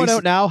of faces. I'd like to point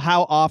out now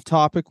how off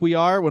topic we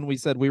are when we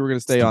said we were going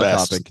to stay on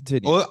topic.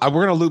 Continue. Well,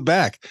 we're going to loop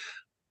back.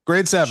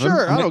 Grade 7.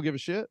 Sure, I don't give a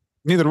shit.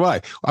 Neither do I.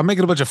 I'm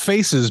making a bunch of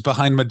faces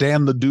behind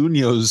Madame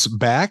Ledugno's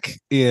back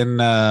in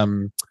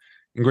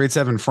grade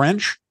 7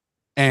 French.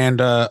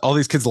 And all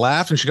these kids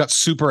laughed and she got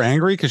super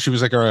angry because she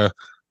was like a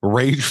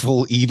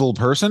rageful, evil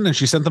person. And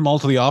she sent them all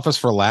to the office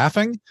for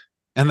laughing.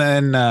 And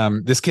then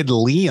this kid,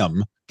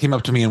 Liam, came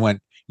up to me and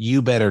went,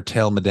 you better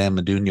tell Madame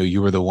Ledugno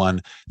you were the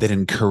one that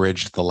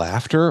encouraged the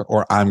laughter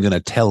or I'm going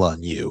to tell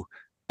on you.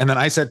 And then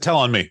I said, tell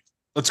on me.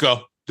 Let's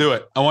go. Do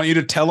it. I want you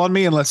to tell on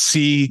me and let's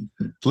see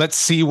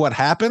what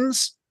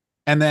happens.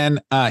 And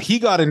then he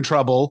got in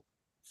trouble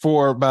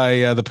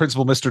by the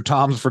principal, Mr.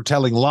 Toms, for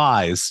telling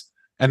lies.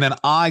 And then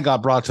I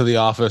got brought to the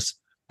office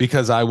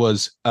because I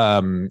was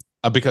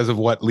because of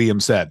what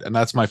Liam said. And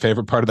that's my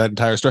favorite part of that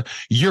entire story.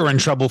 You're in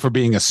trouble for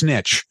being a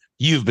snitch.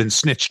 You've been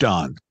snitched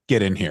on.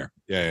 Get in here.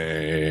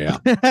 Yeah.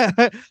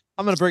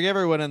 I'm going to bring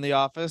everyone in the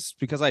office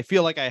because I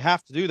feel like I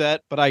have to do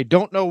that, but I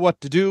don't know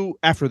what to do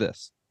after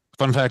this.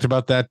 Fun fact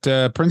about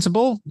that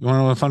principal. You want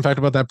to know a fun fact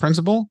about that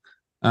principal?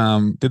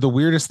 Did the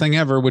weirdest thing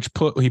ever,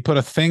 he put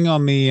a thing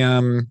on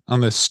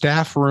the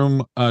staff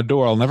room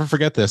door. I'll never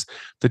forget this.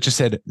 That just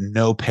said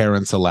no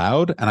parents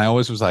allowed. And I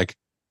always was like,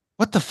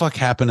 what the fuck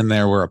happened in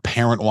there where a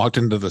parent walked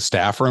into the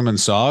staff room and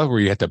saw where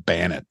you had to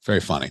ban it?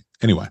 Very funny.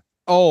 Anyway.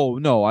 Oh,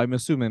 no, I'm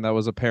assuming that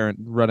was a parent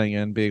running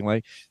in being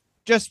like,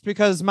 just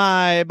because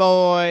my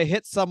boy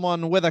hit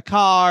someone with a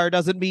car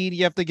doesn't mean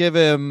you have to give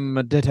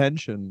him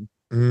detention.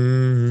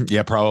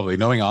 Yeah, probably.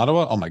 Knowing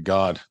Ottawa, oh my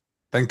God.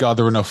 Thank God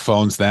there were no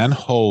phones then.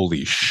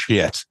 Holy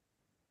shit.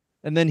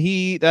 And then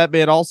that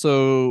man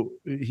also,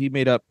 he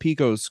made up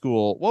Pico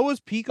School. What was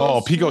Pico School?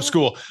 Oh, Pico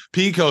School.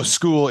 Pico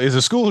School is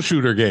a school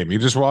shooter game. You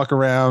just walk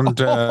around.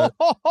 Hell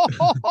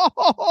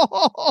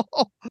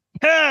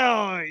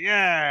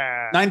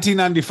yeah.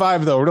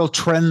 1995, though, real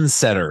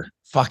trendsetter.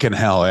 Fucking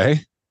hell, eh?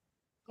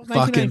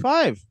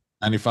 1995.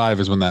 95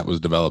 is when that was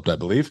developed, I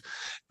believe.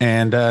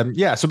 And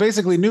so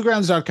basically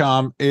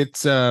Newgrounds.com,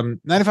 it's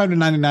 95 to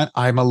 99.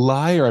 I'm a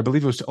liar. I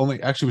believe it was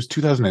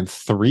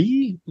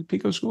 2003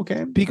 Pico School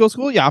came. Pico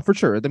School? Yeah, for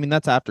sure. I mean,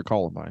 that's after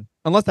Columbine.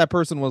 Unless that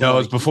person was No, it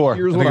was before.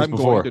 Here's what I'm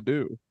going to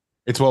do.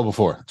 It's well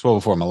before.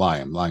 I'm a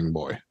lying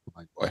boy.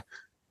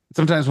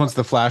 Sometimes once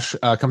the Flash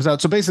comes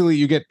out. So basically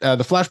you get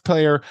the Flash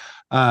player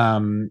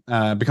becomes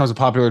a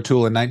popular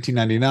tool in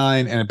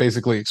 1999 and it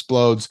basically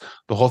explodes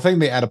the whole thing.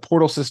 They add a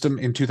portal system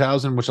in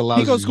 2000, which allows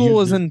Pico School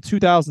was in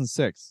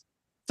 2006.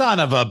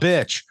 Son of a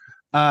bitch.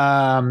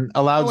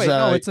 Allows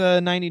no, it's a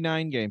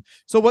 99 game.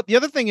 So what the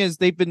other thing is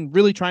they've been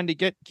really trying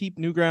to keep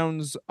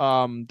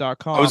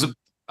Newgrounds.com.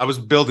 I was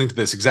building to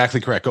this.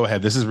 Exactly correct. Go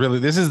ahead. This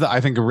is I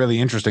think a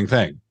really interesting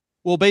thing.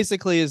 Well,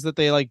 basically is that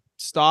they like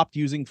stopped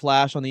using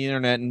Flash on the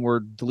internet and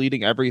were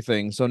deleting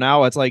everything. So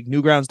now it's like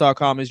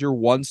Newgrounds.com is your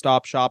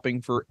one-stop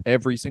shopping for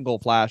every single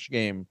Flash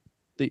game.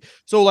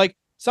 So like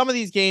some of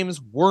these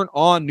games weren't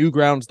on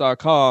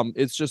Newgrounds.com.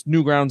 It's just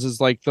Newgrounds is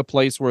like the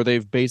place where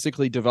they've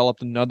basically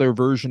developed another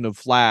version of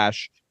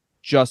Flash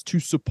just to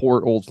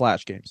support old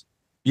Flash games.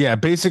 Yeah,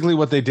 basically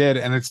what they did,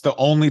 and it's the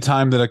only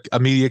time that a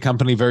media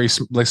company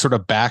like sort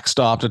of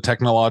backstopped a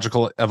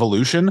technological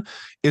evolution,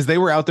 is they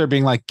were out there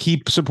being like,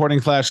 keep supporting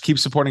Flash, keep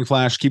supporting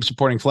Flash, keep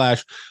supporting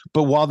Flash.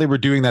 But while they were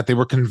doing that, they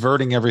were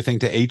converting everything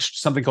to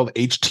something called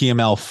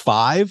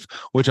HTML5,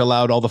 which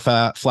allowed all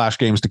the Flash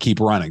games to keep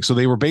running. So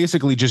they were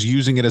basically just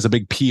using it as a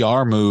big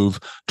PR move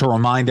to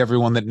remind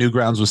everyone that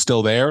Newgrounds was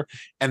still there,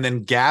 and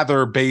then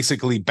gather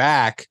basically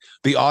back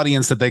the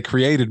audience that they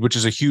created, which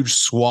is a huge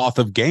swath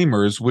of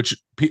gamers, which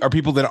are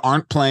people that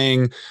aren't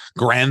playing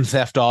Grand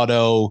Theft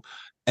Auto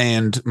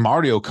and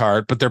Mario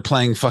Kart, but they're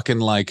playing fucking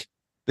like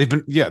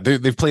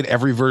they've played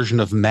every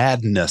version of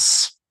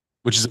Madness,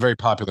 which is a very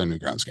popular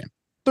Newgrounds game.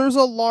 There's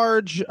a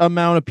large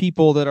amount of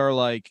people that are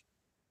like,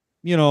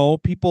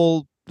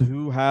 people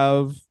who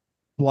have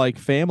like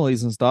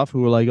families and stuff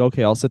who are like,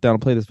 okay, I'll sit down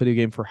and play this video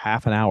game for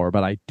half an hour,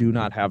 but I do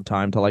not have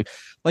time to like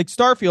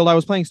Starfield. I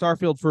was playing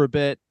Starfield for a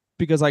bit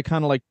because I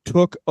kind of like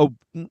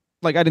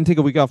I didn't take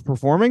a week off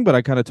performing, but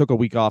I kind of took a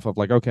week off of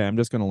like, okay, I'm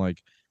just going to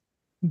like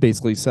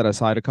basically set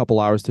aside a couple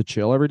hours to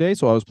chill every day.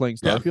 So I was playing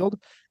Starfield.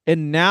 Yeah.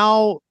 And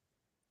now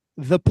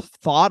the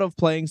thought of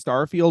playing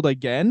Starfield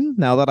again,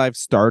 now that I've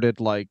started,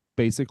 like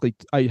basically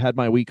I had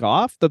my week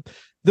off, the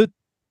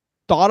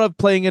thought of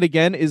playing it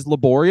again is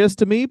laborious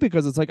to me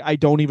because it's like, I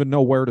don't even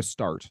know where to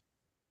start.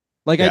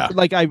 Like, yeah.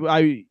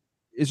 I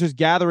it's just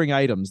gathering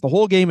items. The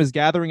whole game is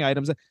gathering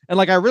items. And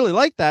like, I really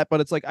like that,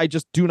 but it's like, I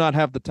just do not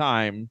have the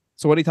time.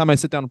 So anytime I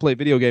sit down and play a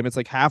video game, it's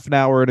like half an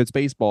hour and it's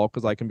baseball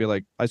because I can be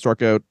like, I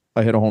struck out,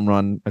 I hit a home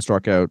run, I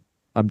struck out,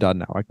 I'm done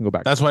now. I can go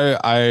back. That's why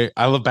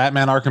I love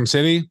Batman Arkham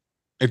City.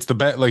 It's the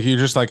bet. Like, you're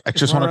just like, I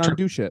just want to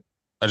do shit.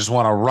 I just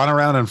want to run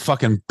around and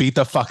fucking beat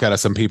the fuck out of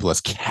some people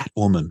as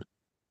Catwoman.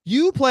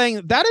 You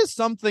playing, that is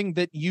something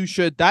that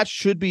that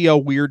should be a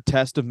weird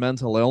test of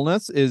mental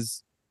illness,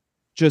 is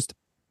just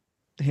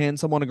hand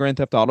someone a Grand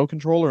Theft Auto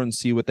controller and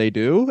see what they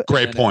do.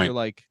 Great point.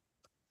 Like,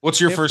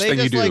 what's your first thing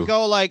you do? Like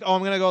go like, oh,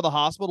 I'm gonna go to the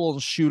hospital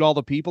and shoot all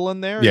the people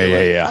in there.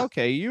 Yeah.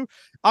 Okay,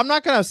 I'm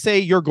not gonna say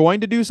you're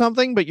going to do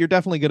something, but you're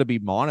definitely gonna be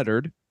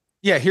monitored.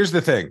 Yeah, here's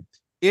the thing.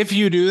 If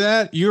you do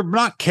that, you're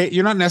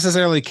not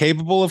necessarily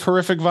capable of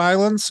horrific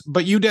violence,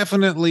 but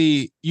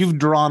you've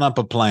drawn up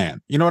a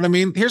plan. You know what I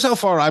mean? Here's how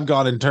far I've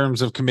gone in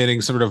terms of committing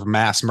sort of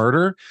mass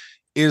murder.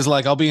 Is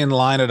like, I'll be in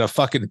line at a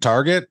fucking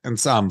Target and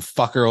some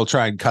fucker will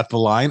try and cut the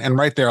line, and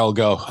right there I'll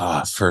go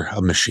for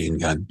a machine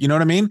gun. You know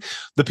what I mean?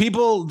 The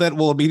people that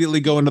will immediately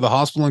go into the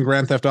hospital in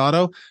Grand Theft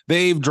Auto,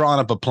 they've drawn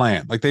up a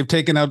plan. Like, they've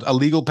taken out a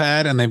legal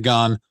pad and they've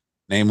gone,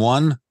 name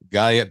one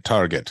guy at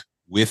Target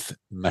with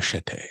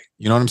machete.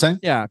 You know what I'm saying?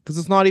 Yeah, because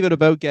it's not even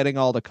about getting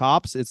all the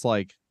cops. It's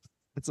like,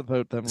 it's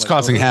about them. It's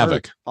causing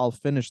havoc. I'll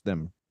finish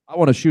them. I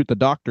want to shoot the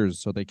doctors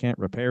so they can't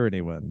repair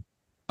anyone.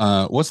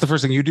 What's the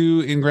first thing you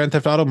do in Grand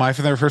Theft Auto? My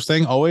first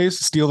thing,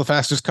 always steal the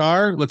fastest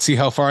car. Let's see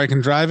how far I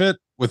can drive it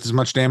with as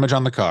much damage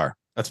on the car.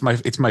 It's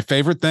my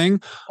favorite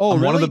thing. Oh,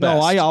 really? One of the best.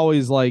 No, I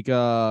always like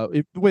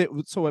is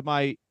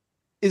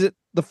it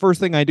the first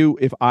thing I do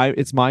if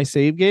it's my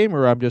save game,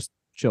 or I'm just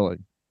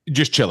chilling?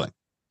 Just chilling.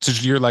 So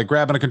you're like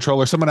grabbing a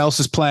controller, someone else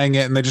is playing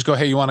it, and they just go,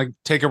 hey, you want to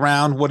take a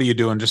round? What are you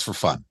doing just for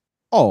fun?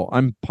 Oh,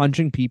 I'm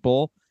punching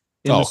people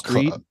in the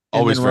street.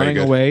 Always and then running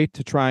away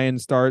to try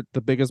and start the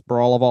biggest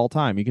brawl of all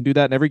time. You can do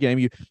that in every game.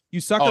 You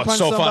sucker punch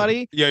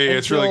somebody. Yeah,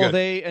 it's really good.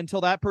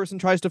 Until that person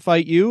tries to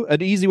fight you.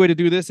 An easy way to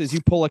do this is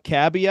you pull a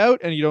cabbie out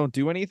and you don't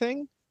do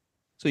anything.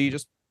 So you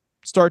just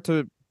start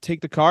to take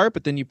the car,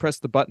 but then you press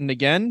the button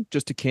again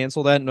just to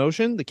cancel that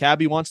notion. The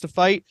cabbie wants to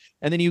fight,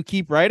 and then you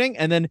keep riding.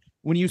 And then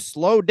when you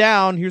slow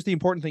down, here's the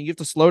important thing: you have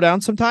to slow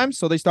down sometimes.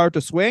 So they start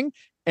to swing,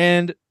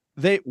 and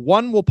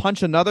one will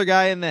punch another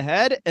guy in the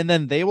head, and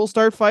then they will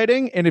start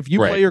fighting. And if you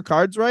play your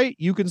cards right,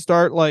 you can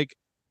start like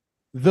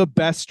the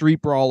best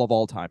street brawl of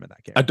all time in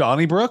that game. A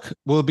Donnybrook?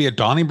 Will it be a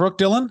Donnybrook,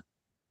 Dylan?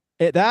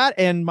 That,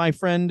 and my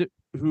friend,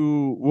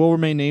 who will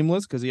remain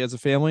nameless because he has a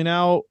family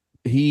now,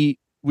 we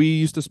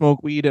used to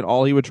smoke weed, and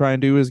all he would try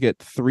and do is get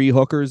 3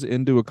 hookers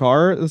into a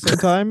car at the same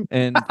time.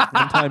 And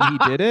one time he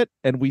did it,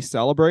 and we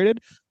celebrated.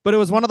 But it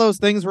was one of those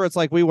things where it's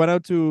like we went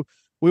out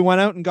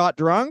and got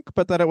drunk,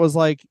 but then it was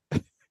like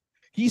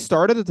he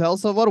started to tell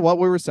someone what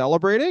we were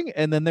celebrating,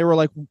 and then they were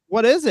like,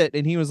 "What is it?"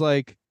 And he was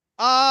like,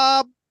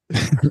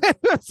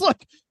 it's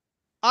like,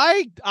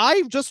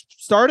 I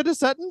just started a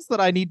sentence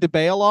that I need to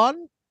bail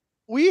on.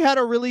 We had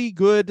a really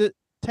good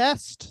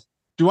test.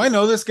 Do I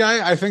know this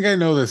guy? I think I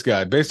know this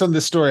guy. Based on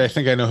this story, I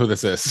think I know who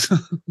this is.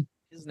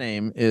 His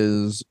name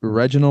is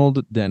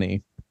Reginald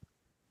Denny.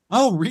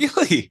 Oh,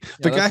 really? Yeah,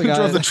 the guy who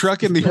drove the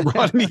truck in the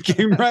Rodney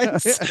game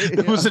rights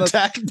that was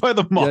attacked by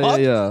the mob?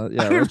 Yeah.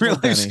 I didn't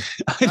realize.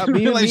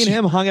 Me and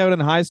him hung out in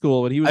high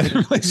school when he was in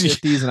his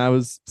 50s and I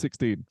was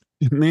 16.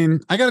 I mean,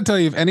 I got to tell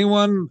you, if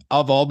anyone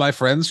of all my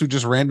friends who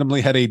just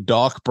randomly had a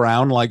Doc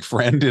Brown-like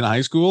friend in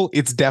high school,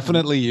 it's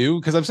definitely you.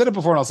 Because I've said it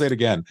before and I'll say it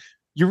again.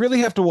 You really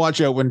have to watch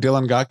out when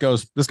Dylan Gott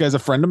goes, this guy's a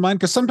friend of mine,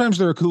 because sometimes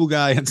they're a cool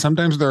guy and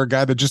sometimes they're a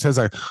guy that just has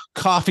a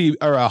coffee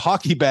or a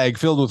hockey bag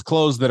filled with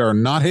clothes that are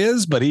not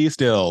his, but he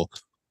still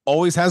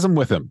always has them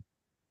with him.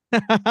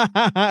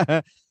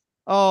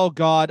 Oh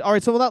God! All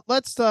right, so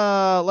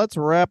let's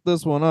wrap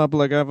this one up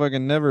like I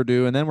fucking never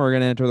do, and then we're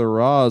gonna enter the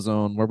raw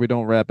zone where we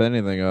don't wrap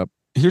anything up.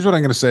 Here's what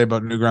I'm going to say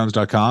about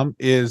newgrounds.com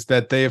is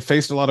that they have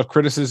faced a lot of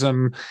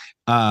criticism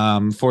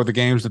for the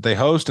games that they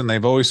host, and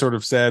they've always sort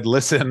of said,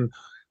 listen,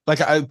 like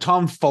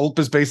Tom Fulp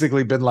has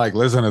basically been like,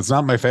 listen, it's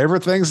not my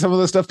favorite thing, some of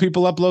the stuff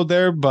people upload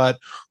there, but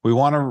we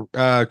want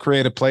to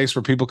create a place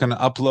where people can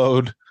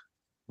upload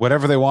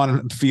whatever they want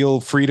and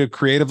feel free to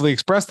creatively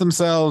express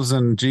themselves.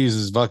 And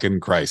Jesus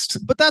fucking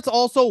Christ. But that's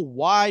also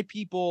why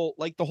people,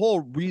 like, the whole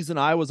reason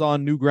I was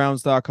on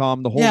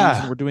newgrounds.com, the whole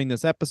reason we're doing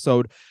this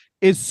episode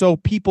is so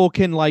people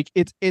can, like,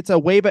 it's a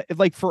way, but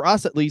like for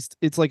us at least,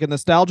 it's like a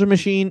nostalgia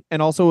machine, and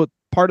also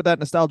part of that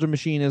nostalgia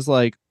machine is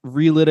like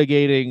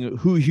relitigating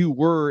who you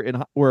were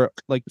and where,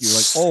 like, you're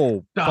like,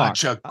 oh,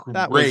 such fuck, a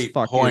that great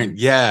was point.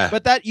 Yeah,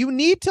 but that you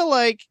need to,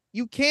 like,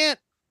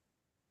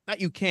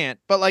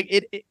 but like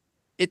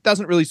it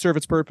doesn't really serve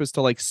its purpose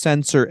to like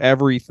censor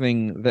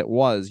everything that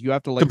was. You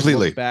have to like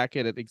completely look back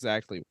at it.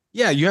 Exactly.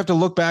 Yeah, you have to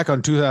look back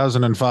on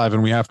 2005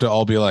 and we have to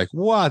all be like,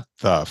 what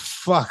the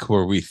fuck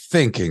were we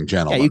thinking,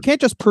 gentlemen? Yeah, you can't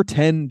just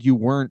pretend you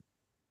weren't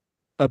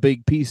a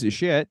big piece of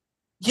shit.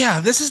 Yeah,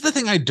 this is the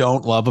thing I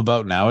don't love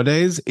about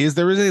nowadays is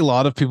there is a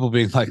lot of people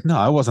being like, no,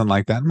 I wasn't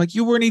like that. I'm like,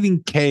 you weren't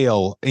eating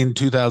kale in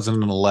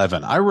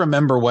 2011. I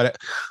remember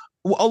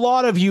a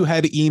lot of you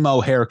had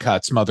emo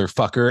haircuts,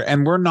 motherfucker,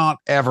 and we're not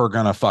ever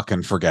gonna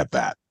fucking forget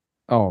that.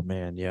 Oh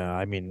man, yeah.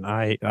 I mean,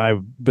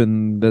 I've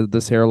been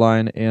this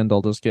hairline, and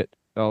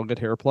I'll get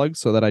hair plugs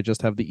so that I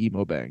just have the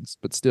emo bangs,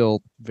 but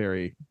still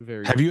very,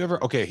 very. Have you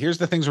ever? Okay, here's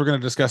the things we're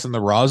going to discuss in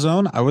the raw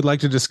zone. I would like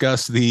to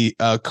discuss the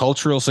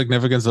cultural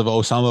significance of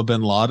Osama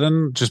bin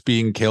Laden just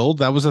being killed.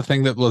 That was a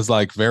thing that was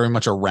like very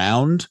much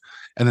around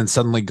and then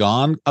suddenly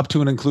gone, up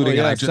to and including.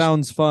 Oh, yeah,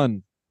 sounds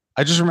fun.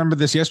 I just remembered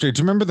this yesterday.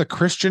 Do you remember the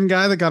Christian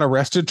guy that got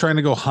arrested trying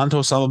to go hunt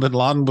Osama bin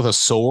Laden with a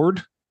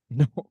sword?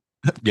 No.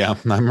 Yeah,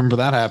 I remember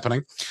that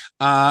happening.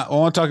 I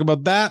want to talk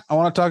about that. I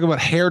want to talk about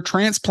hair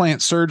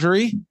transplant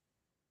surgery.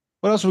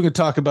 What else we could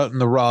talk about in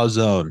the raw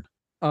zone?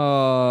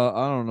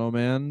 I don't know,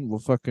 man. We'll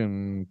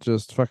fucking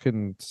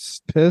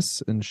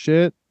piss and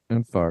shit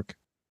and fuck.